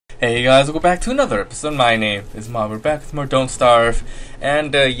Hey guys, welcome back to another episode. My name is Mabi. We're back with more Don't Starve,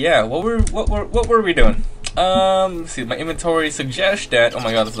 and yeah, what were we doing? Let's see, my inventory suggests that. Oh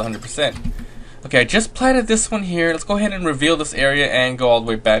my god, this is 100%. Okay, I just planted this one here. Let's go ahead and reveal this area and go all the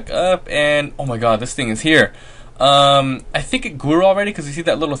way back up. And oh my god, this thing is here. I think it grew already because you see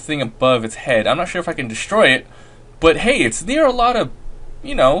that little thing above its head. I'm not sure if I can destroy it, but hey, it's near a lot of,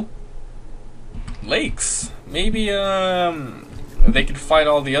 you know, lakes. Maybe they can fight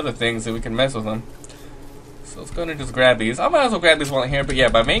all the other things and we can mess with them. So let's go and just grab these. I might as well grab these while I'm here, but yeah,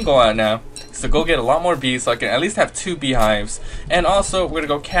 my main goal out now is to go get a lot more bees so I can at least have 2 beehives. And also, we're gonna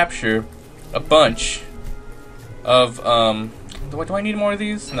go capture a bunch of, do I need more of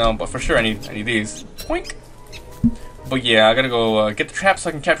these? No, but for sure I need these. Poink! But yeah, I gotta go get the traps so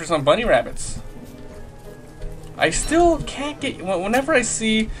I can capture some bunny rabbits. I still can't get, whenever I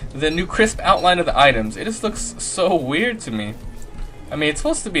see the new crisp outline of the items, it just looks so weird to me. I mean, it's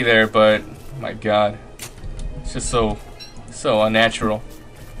supposed to be there, but my god, it's just so unnatural.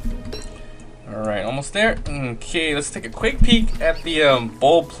 Alright, almost there. Okay, let's take a quick peek at the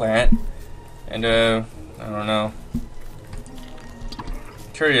bulb plant. And I don't know.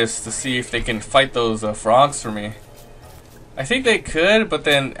 Curious to see if they can fight those frogs for me. I think they could, but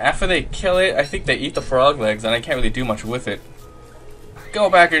then after they kill it, I think they eat the frog legs, and I can't really do much with it. Go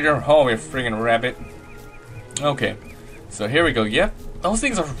back in your home, you friggin' rabbit. Okay, so here we go. Yep, those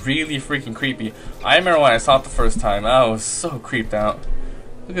things are really freaking creepy. I remember when I saw it the first time, I was so creeped out.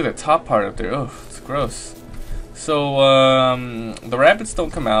 Look at the top part up there. Oh, it's gross. So, the rabbits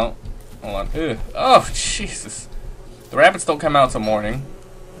don't come out. Hold on. Ugh. Oh, Jesus. The rabbits don't come out till morning.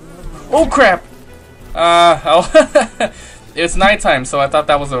 Oh, crap! Oh. It's nighttime, so I thought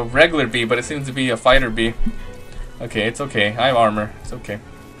that was a regular bee, but it seems to be a fighter bee. Okay, it's okay. I have armor. It's okay.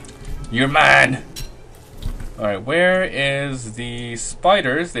 You're mine! Alright, where is the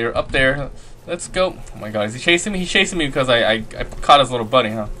spiders? They're up there. Let's go. Oh my god, is he chasing me? He's chasing me because I caught his little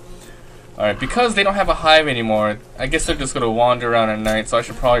buddy, huh? Alright, because they don't have a hive anymore, I guess they're just going to wander around at night, so I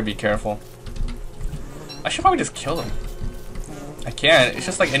should probably be careful. I should probably just kill them. I can't. It's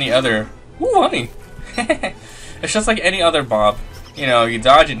just like any other... Ooh, honey! It's just like any other mob. You know, you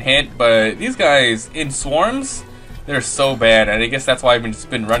dodge and hit, but these guys in swarms, they're so bad, and I guess that's why I've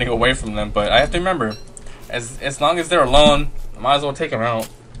just been running away from them. But I have to remember, as long as they're alone, I might as well take them out.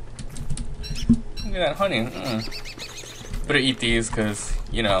 Look at that honey. Better eat these, because,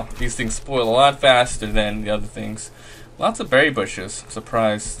 you know, these things spoil a lot faster than the other things. Lots of berry bushes. I'm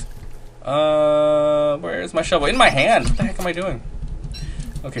surprised. Where's my shovel? In my hand! What the heck am I doing?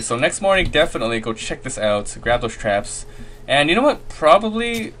 Okay, so next morning, definitely go check this out, grab those traps. And you know what?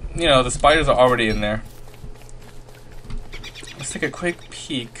 Probably, you know, the spiders are already in there. Let's take a quick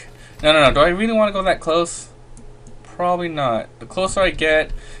peek. No. Do I really want to go that close? Probably not. The closer I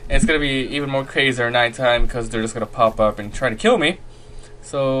get, it's going to be even more crazier at nighttime because they're just going to pop up and try to kill me.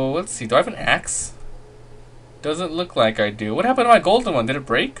 So, let's see. Do I have an axe? Doesn't look like I do. What happened to my golden one? Did it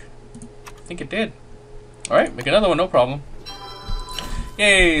break? I think it did. Alright, make another one, no problem.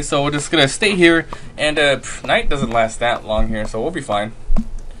 Yay, so we're just gonna stay here, and night doesn't last that long here, so we'll be fine.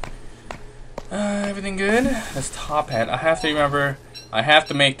 Everything good? This top hat, I have to remember, I have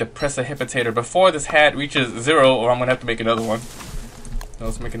to make the precipitator before this hat reaches 0, or I'm gonna have to make another one. So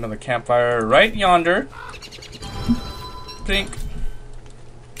let's make another campfire right yonder. Blink.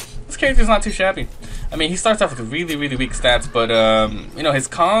 This character's not too shabby. I mean, he starts off with really weak stats, but you know, his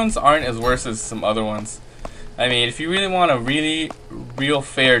cons aren't as worse as some other ones. I mean, if you really want a real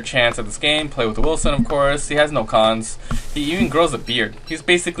fair chance at this game, play with Wilson, of course. He has no cons. He even grows a beard. He's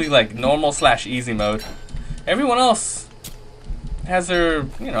basically like normal / easy mode. Everyone else has their,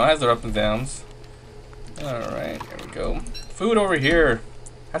 you know, has their ups and downs. Alright, there we go. Food over here.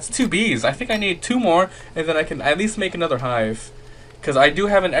 That's 2 bees. I think I need 2 more, and then I can at least make another hive. Because I do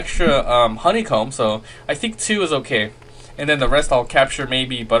have an extra honeycomb, so I think 2 is okay. And then the rest I'll capture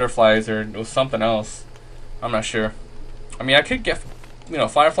maybe butterflies or something else. I'm not sure. I mean, I could get, you know,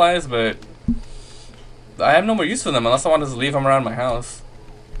 fireflies, but I have no more use for them unless I want to just leave them around my house.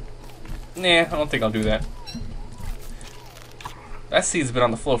 Nah, I don't think I'll do that. That seed's been on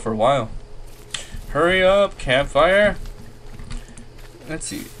the floor for a while. Hurry up, campfire. Let's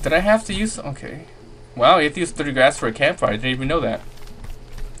see. Did I have to use... Okay. Wow, you have to use 30 grass for a campfire. I didn't even know that.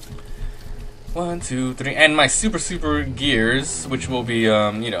 1, 2, 3, and my super gears, which will be, you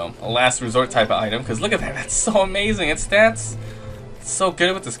know, a last resort type of item. Because look at that, that's so amazing. Its stats, it's so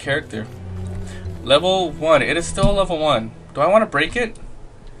good with this character. Level 1, it is still level 1. Do I want to break it?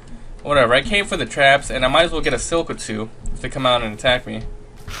 Whatever, I came for the traps, and I might as well get a silk or 2 if they come out and attack me.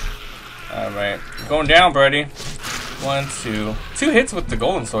 Alright, going down, buddy. 1, 2. 2 hits with the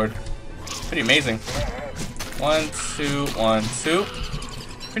golden sword. Pretty amazing. 1, 2, 1, 2.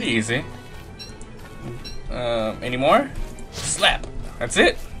 Pretty easy. Any more? Slap. That's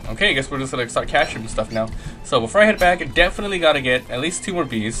it. Okay, I guess we're just gonna start capturing stuff now. So before I head back, I definitely gotta get at least 2 more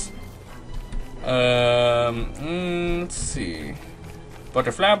bees. Let's see.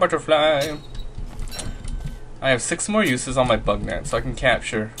 Butterfly, butterfly. I have 6 more uses on my bug net, so I can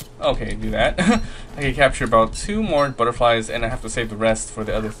capture. Okay, do that. I can capture about 2 more butterflies, and I have to save the rest for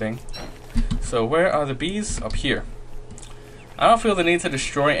the other thing. So where are the bees? Up here. I don't feel the need to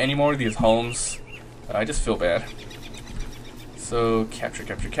destroy any more of these homes. I just feel bad. So capture,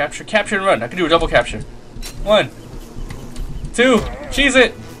 capture, capture, capture and run. I can do a double capture. 1, 2, cheese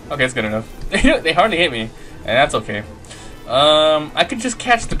it. Okay, it's good enough. They hardly hit me, and that's okay. I could just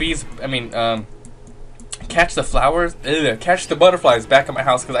catch the bees. I mean, catch the flowers. Catch the butterflies back at my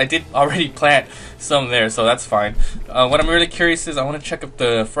house because I did already plant some there, so that's fine. What I'm really curious is I want to check if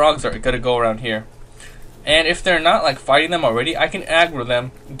the frogs are gonna go around here, and if they're not like fighting them already, I can aggro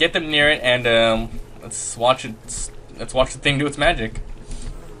them, get them near it, and let's watch it. Let's watch the thing do its magic.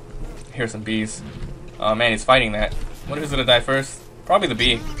 Here's some bees. Oh man, he's fighting that. What who's gonna die first? Probably the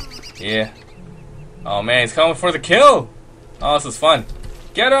bee. Yeah. Oh man, he's coming for the kill. Oh, this is fun.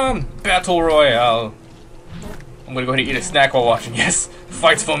 Get him! Battle Royale. I'm gonna go ahead and eat a snack while watching. Yes,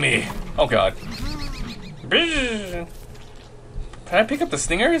 fights for me. Oh god. Can I pick up the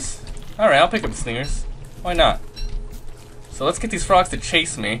stingers? Alright, I'll pick up the stingers. Why not? So let's get these frogs to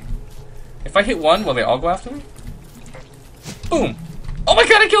chase me. If I hit one, will they all go after me? Boom! Oh my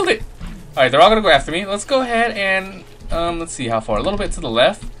god, I killed it! Alright, they're all gonna go after me. Let's go ahead and, let's see how far. A little bit to the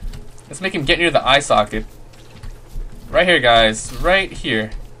left. Let's make him get near the eye socket. Right here, guys. Right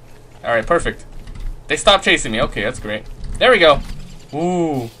here. Alright, perfect. They stopped chasing me. Okay, that's great. There we go.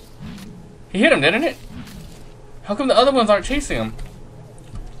 Ooh. He hit him, didn't it? How come the other ones aren't chasing him?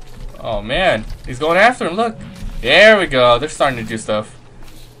 Oh, man. He's going after him. Look. There we go. They're starting to do stuff.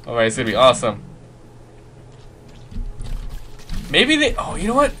 Alright, it's gonna be awesome. Maybe they... Oh, you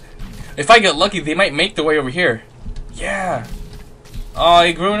know what? If I get lucky, they might make their way over here. Yeah. Oh,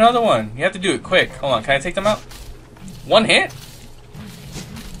 he grew another one. You have to do it quick. Hold on. Can I take them out? 1 hit?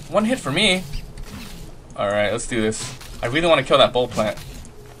 1 hit for me. Alright, let's do this. I really want to kill that bulb plant.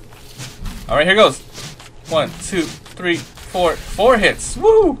 Alright, here goes. 1, 2, 3, 4. 4 hits.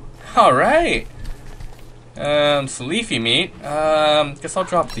 Woo! Alright. Some leafy meat. Guess I'll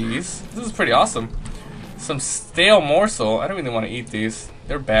drop these. This is pretty awesome. Some stale morsel. I don't really want to eat these.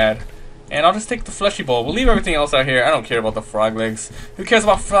 They're bad. And I'll just take the fleshy bowl. We'll leave everything else out here. I don't care about the frog legs. Who cares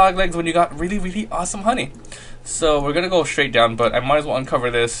about frog legs when you got really, really awesome honey? So we're going to go straight down, but I might as well uncover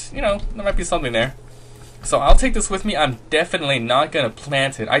this. You know, there might be something there. So I'll take this with me. I'm definitely not going to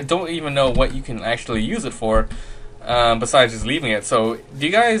plant it. I don't even know what you can actually use it for, besides just leaving it. So do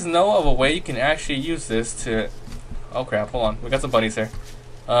you guys know of a way you can actually use this to... Oh crap, hold on. We got some bunnies here.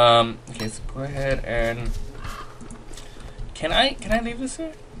 Okay, so go ahead and... Can I leave this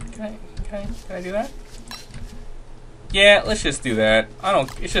here? Can I do that? Yeah, let's just do that. I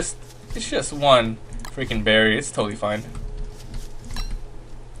don't... It's just 1 freaking berry. It's totally fine.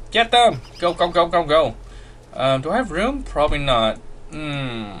 Get them! Go, go, go, go, go. Do I have room? Probably not.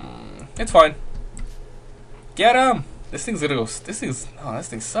 It's fine. Get them! This thing's gonna go... This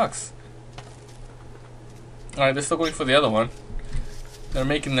thing sucks. Alright, they're still going for the other one. They're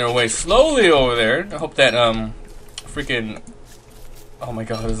making their way slowly over there. I hope that, freaking... Oh my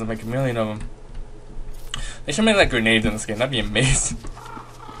god, there's like a million of them. They should make like grenades in this game. That'd be amazing.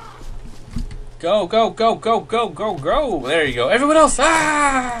 Go, go, go, go, go, go, go. There you go. Everyone else.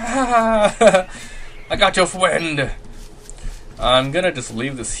 Ah! I got your friend. I'm gonna just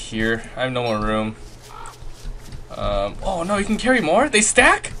leave this here. I have no more room. Oh no, you can carry more? They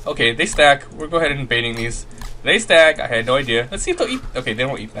stack? Okay, they stack. We'll go ahead and baiting these. They stack. I had no idea. Let's see if they'll eat. Okay, they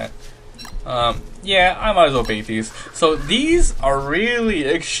won't eat that. Yeah, I might as well bait these. So these are really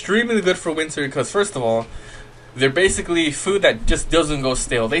extremely good for winter because first of all, they're basically food that just doesn't go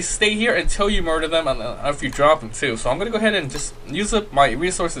stale. They stay here until you murder them and if you drop them too. So I'm gonna go ahead and just use up my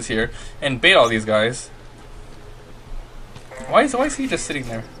resources here and bait all these guys. Why is he just sitting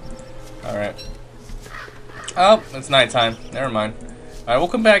there? Alright. Oh, it's nighttime. Never mind. Alright, we'll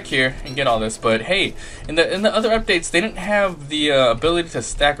come back here and get all this, but hey, in the other updates, they didn't have the ability to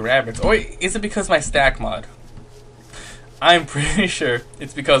stack rabbits. Or is it because of my stack mod? I'm pretty sure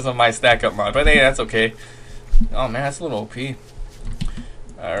it's because of my stack up mod, but hey, that's okay. Oh man, that's a little OP.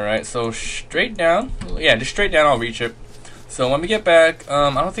 Alright, so straight down. Yeah, just straight down, I'll reach it. So when we get back,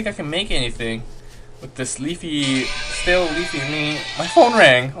 I don't think I can make anything with this stale leafy meat. My phone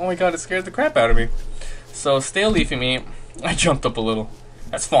rang. Oh my god, it scared the crap out of me. So stale leafy meat. I jumped up a little.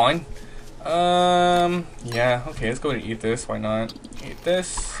 That's fine. Yeah, okay, let's go ahead and eat this. Why not? Eat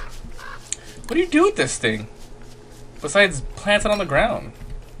this. What do you do with this thing? Besides plant it on the ground?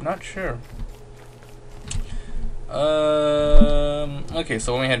 I'm not sure. Okay,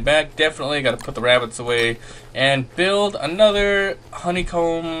 so when we head back, definitely gotta put the rabbits away and build another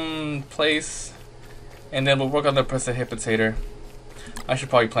honeycomb place. And then we'll work on the precipitator. I should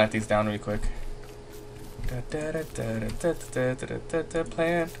probably plant these down really quick.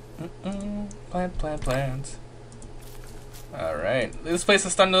 Plant. Alright, this place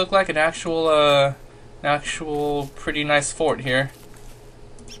is starting to look like an actual pretty nice fort here.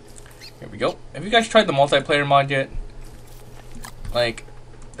 Here we go. Have you guys tried the multiplayer mod yet? Like,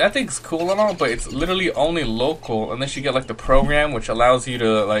 that thing's cool and all, but it's literally only local unless you get like the program which allows you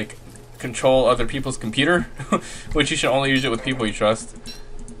to like control other people's computer, which you should only use it with people you trust.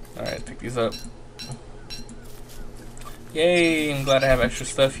 Alright, pick these up. Yay, I'm glad I have extra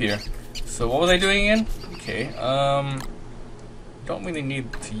stuff here. So what was I doing again? Okay, don't really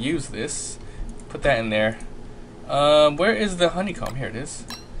need to use this. Put that in there. Where is the honeycomb? Here it is.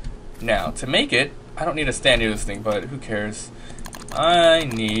 Now, to make it, I don't need to stand near this thing, but who cares? I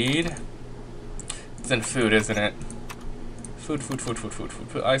need... It's in food, isn't it? Food.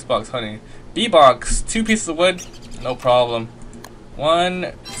 Icebox, honey. Bee box, 2 pieces of wood. No problem.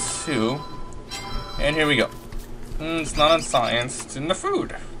 1, 2. And here we go. It's not on science, it's in the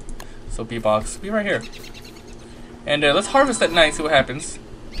food. So bee box, be right here. And let's harvest at night, see what happens.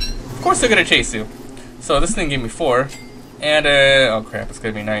 Of course they're gonna chase you. So this thing gave me 4. And oh crap, it's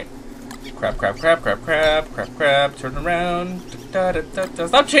gonna be night. Crap. Turn around.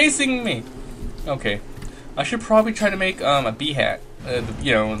 Stop chasing me. Okay. I should probably try to make a bee hat.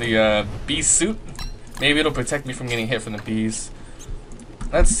 The bee suit. Maybe it'll protect me from getting hit from the bees.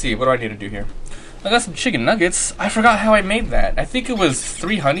 Let's see, what do I need to do here? I got some chicken nuggets. I forgot how I made that. I think it was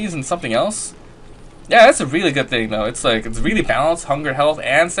 3 honeys and something else. Yeah, that's a really good thing though. It's like, it's really balanced, hunger, health,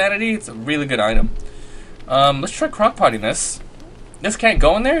 and sanity. It's a really good item. Let's try crock-potting this. This can't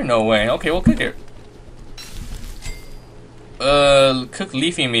go in there? No way. Okay, we'll cook it. Cook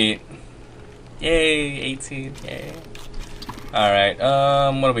leafy meat. Yay, 18. Yay. Alright,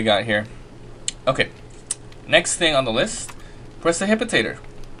 what do we got here? Okay. Next thing on the list, precipitator.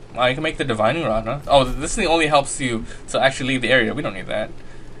 Wow, you can make the divining rod, huh? Oh, this thing only helps you to actually leave the area. We don't need that.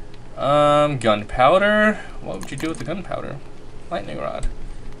 Gunpowder. What would you do with the gunpowder? Lightning rod.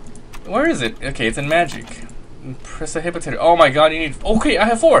 Where is it? Okay, it's in magic. Precipitator. Oh my god, you need... Okay, I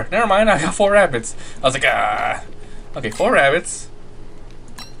have 4. Never mind, I got 4 rabbits. I was like, ah. Okay, 4 rabbits.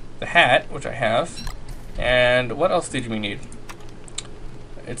 The hat, which I have. And what else did we need?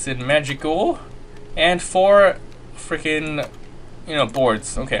 It's in magical. And 4 freaking,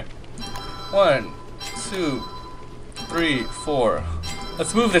 boards. Okay. 1, 2, 3, 4.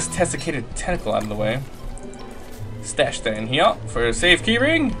 Let's move this desiccated tentacle out of the way. Stash that in here for a safe key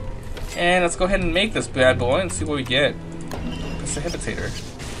ring. And let's go ahead and make this bad boy and see what we get. Precipitator.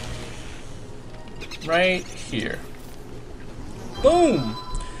 Right here. Boom!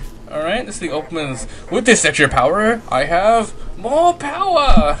 Alright, this thing opens. With this extra power, I have more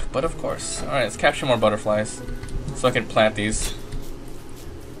power! But of course. Alright, let's capture more butterflies. So I can plant these.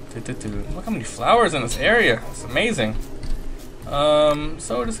 Look how many flowers in this area. It's amazing. So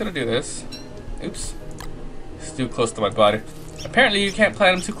we're just gonna do this. Oops. It's too close to my body. Apparently you can't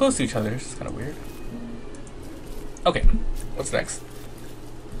plant them too close to each other. It's kind of weird. Okay, what's next?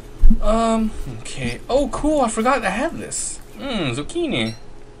 Okay. Oh, cool, I forgot I have this. Zucchini.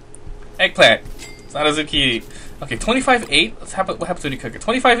 Eggplant. It's not a zucchini. Okay, 25-8. What happens when you cook it?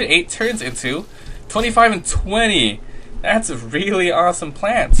 25-8 turns into 25 and 20. That's a really awesome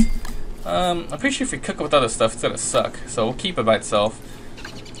plant. I'm pretty sure if you cook it with other stuff, it's gonna suck. So we'll keep it by itself.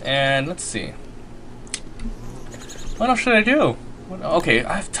 And let's see. What else should I do? Okay,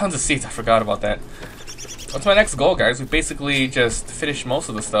 I have tons of seeds. I forgot about that. What's my next goal, guys? We basically just finished most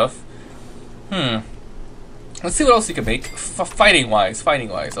of the stuff. Let's see what else you can make. Fighting-wise.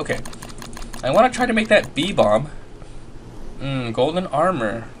 Okay. I want to try to make that bee bomb. Golden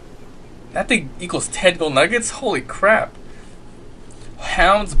armor. That thing equals 10 gold nuggets? Holy crap.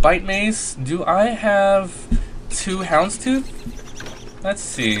 Hound's bite mace. Do I have 2 houndstooth? Let's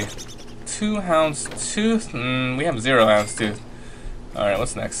see. 2 houndstooth. We have 0 houndstooth. Alright,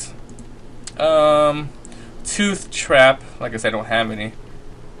 what's next? Tooth trap. Like I said, I don't have any.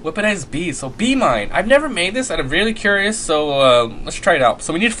 Weaponized bees. So bee mine. I've never made this and I'm really curious, so let's try it out.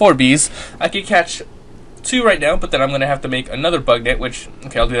 So we need 4 bees. I can catch 2 right now, but then I'm going to have to make another bug net, which,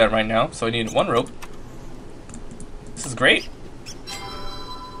 okay, I'll do that right now. So I need 1 rope. This is great.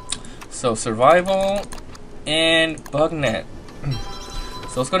 So survival, and bug net.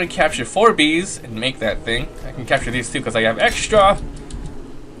 So let's go to capture 4 bees and make that thing. I can capture these too because I have extra.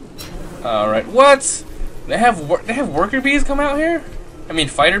 Alright, what? They have worker bees come out here? I mean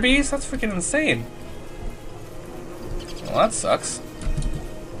fighter bees? That's freaking insane. Well, that sucks.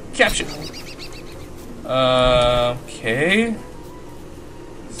 Capture. Okay.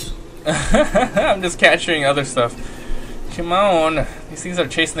 I'm just capturing other stuff. Come on. These things are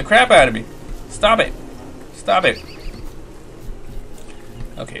chasing the crap out of me. Stop it. Stop it.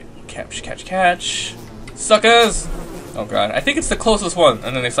 Okay. Catch. Suckers! Oh god. I think it's the closest one,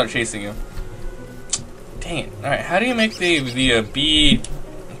 and then they start chasing you. Dang it. Alright, how do you make the bee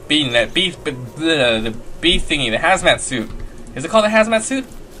thingy, the hazmat suit? Is it called a hazmat suit?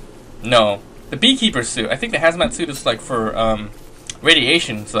 No. The beekeeper suit. I think the hazmat suit is like for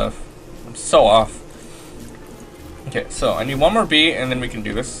radiation stuff. I'm so off. Okay, so I need one more bee and then we can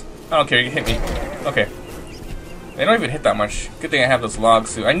do this. I don't care, you can hit me. Okay. They don't even hit that much. Good thing I have this log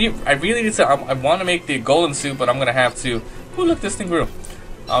suit. I really need to, I want to make the golden suit, but I'm gonna have to, oh look, this thing grew.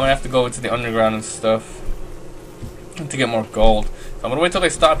 I'm gonna have to go into the underground and stuff to get more gold. So I'm gonna wait till they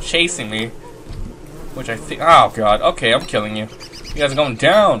stop chasing me. Which I think, oh god, okay, I'm killing you. You guys are going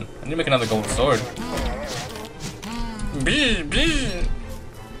down. I need to make another golden sword.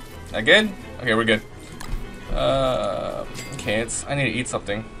 That good? Okay, we're good. Okay, I need to eat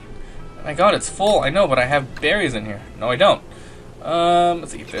something. My god, it's full. I know, but I have berries in here. No, I don't.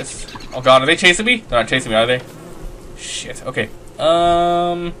 Let's eat this. Oh god, are they chasing me? They're not chasing me, are they? Shit, okay.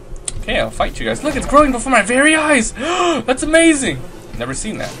 Okay, I'll fight you guys. Look, it's growing before my very eyes! That's amazing! Never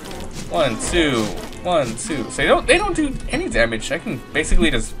seen that. 1, 2, 1, 2. So they don't do any damage. I can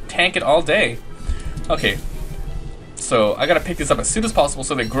basically just tank it all day. Okay. So I gotta pick this up as soon as possible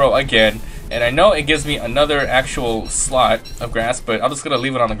so they grow again. And I know it gives me another actual slot of grass, but I'm just gonna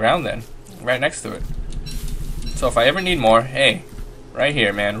leave it on the ground then. Right next to it. So if I ever need more, hey, right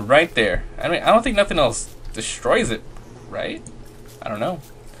here, man, right there. I mean, I don't think nothing else destroys it, right? I don't know.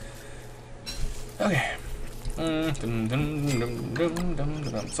 Okay.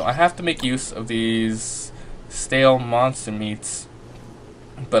 So I have to make use of these stale monster meats.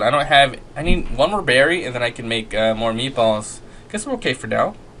 But I don't have, I need one more berry and then I can make more meatballs. Guess we're okay for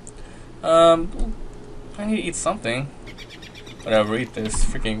now. I need to eat something. Whatever, eat this.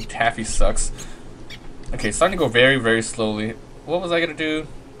 Freaking taffy sucks. Okay, it's starting to go very, very slowly. What was I gonna do?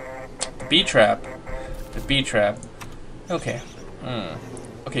 The bee trap. The bee trap. Okay.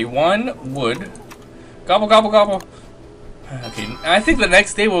 Okay, 1 wood. Gobble, gobble, gobble. Okay, I think the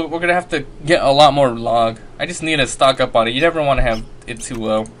next day we're gonna have to get a lot more log. I just need to stock up on it. You never want to have it too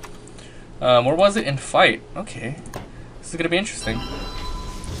low. Where was it in fight? Okay, this is gonna be interesting.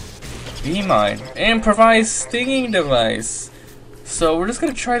 Bee mine. Improvised stinging device. So we're just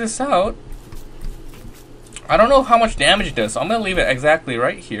gonna try this out. I don't know how much damage it does, so I'm gonna leave it exactly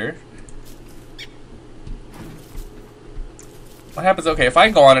right here. What happens? Okay, if I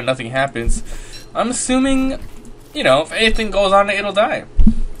go on it, nothing happens. I'm assuming, you know, if anything goes on it, it'll die.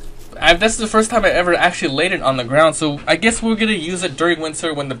 This is the first time I ever actually laid it on the ground, so I guess we're gonna use it during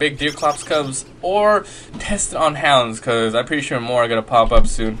winter when the big deer clops comes, or test it on hounds, because I'm pretty sure more are gonna pop up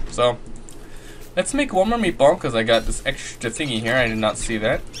soon. So let's make one more meatball, because I got this extra thingy here. I did not see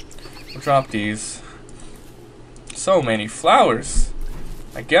that. We'll drop these. So many flowers.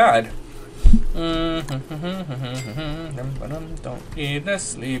 My god. Don't need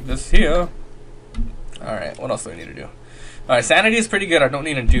this, leave this here. Alright, what else do I need to do? Alright, sanity is pretty good. I don't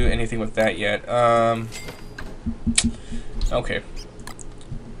need to do anything with that yet. Okay.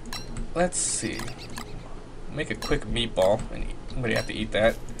 Let's see. Make a quick meatball. I'm gonna have to eat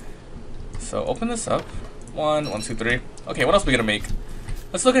that. So open this up. 1, 2, 3. Okay, what else are we gonna make?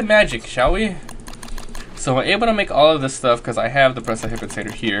 Let's look at magic, shall we? So I'm able to make all of this stuff because I have the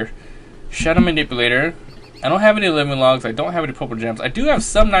prestidigitator here. Shadow manipulator. I don't have any living logs. I don't have any purple gems. I do have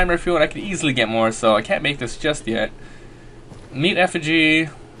some nightmare fuel, and I can easily get more, so I can't make this just yet. Meat effigy,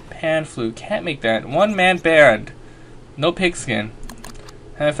 pan flute. Can't make that. One man band. No pigskin.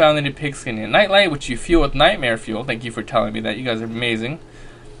 Haven't found any pigskin yet. Nightlight, which you fuel with nightmare fuel. Thank you for telling me that. You guys are amazing.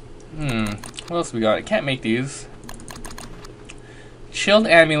 What else we got? I can't make these. Chilled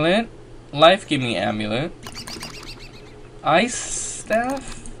amulet. Life-giving amulet. Ice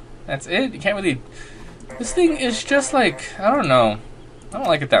staff. That's it. You can't really. This thing is just like, I don't know. I don't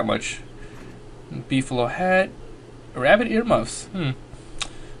like it that much. Beefalo hat. Rabbit earmuffs.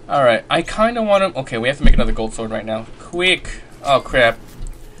 Alright, I kind of want to. Okay, we have to make another gold sword right now. Quick. Oh, crap.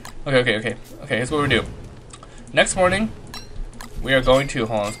 Okay, here's what we do. Next morning, we are going to.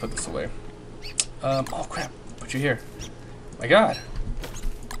 Hold on, let's put this away. Oh, crap. Put you here. My god.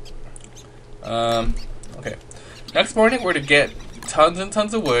 Okay. Next morning, we're to get tons and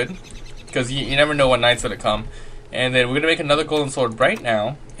tons of wood, because you never know when night's gonna come. And then we're gonna make another golden sword right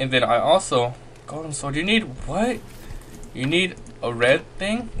now. And then I also golden sword. You need what? You need a red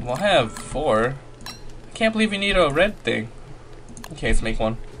thing? Well, I have 4. I can't believe you need a red thing. Okay, let's make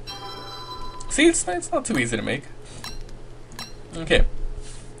one. See, it's not too easy to make. Okay.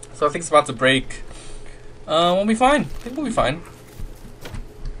 So I think it's about to break. We'll be fine. I think we'll be fine.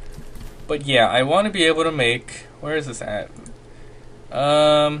 But yeah, I want to be able to make. Where is this at?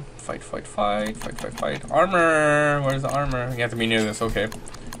 Fight. Armor. Where's the armor? You have to be near this. Okay.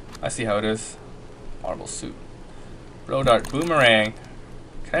 I see how it is. Marble suit. Blow dart. Boomerang.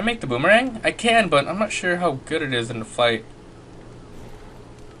 Can I make the boomerang? I can, but I'm not sure how good it is in the fight.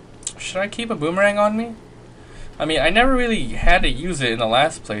 Should I keep a boomerang on me? I mean, I never really had to use it in the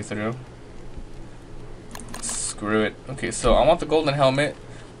last playthrough. Screw it. Okay, so I want the golden helmet.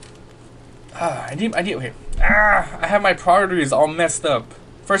 I need, okay. I have my priorities all messed up.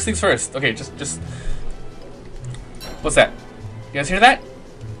 First things first. Okay, just. What's that? You guys hear that?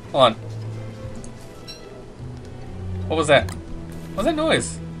 Hold on. What was that? What was that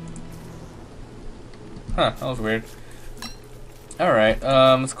noise? Huh, that was weird. Alright,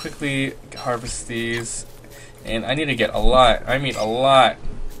 let's quickly harvest these. And I need to get a lot. I mean, a lot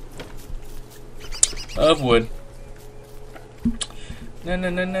of wood. Na na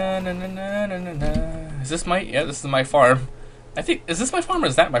na na na na na na na. Is this my? Yeah, this is my farm. I think, is this my farm or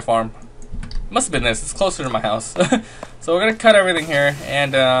is that my farm? Must have been this. It's closer to my house. So we're gonna cut everything here,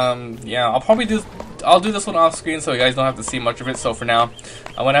 and yeah, I'll do this one off screen so you guys don't have to see much of it. So for now,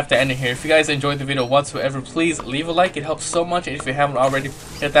 I'm gonna have to end it here. If you guys enjoyed the video whatsoever, please leave a like. It helps so much. And if you haven't already,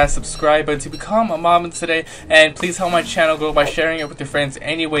 hit that subscribe button to become a mom today. And please help my channel grow by sharing it with your friends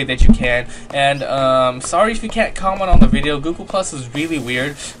any way that you can. And sorry if you can't comment on the video. Google Plus is really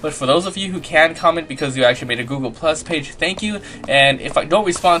weird, but for those of you who can comment because you actually made a Google Plus page, thank you. And if I don't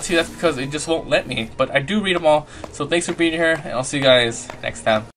respond to you, that's because it just won't let me. But I do read them all. So thanks for being here, and I'll see you guys next time.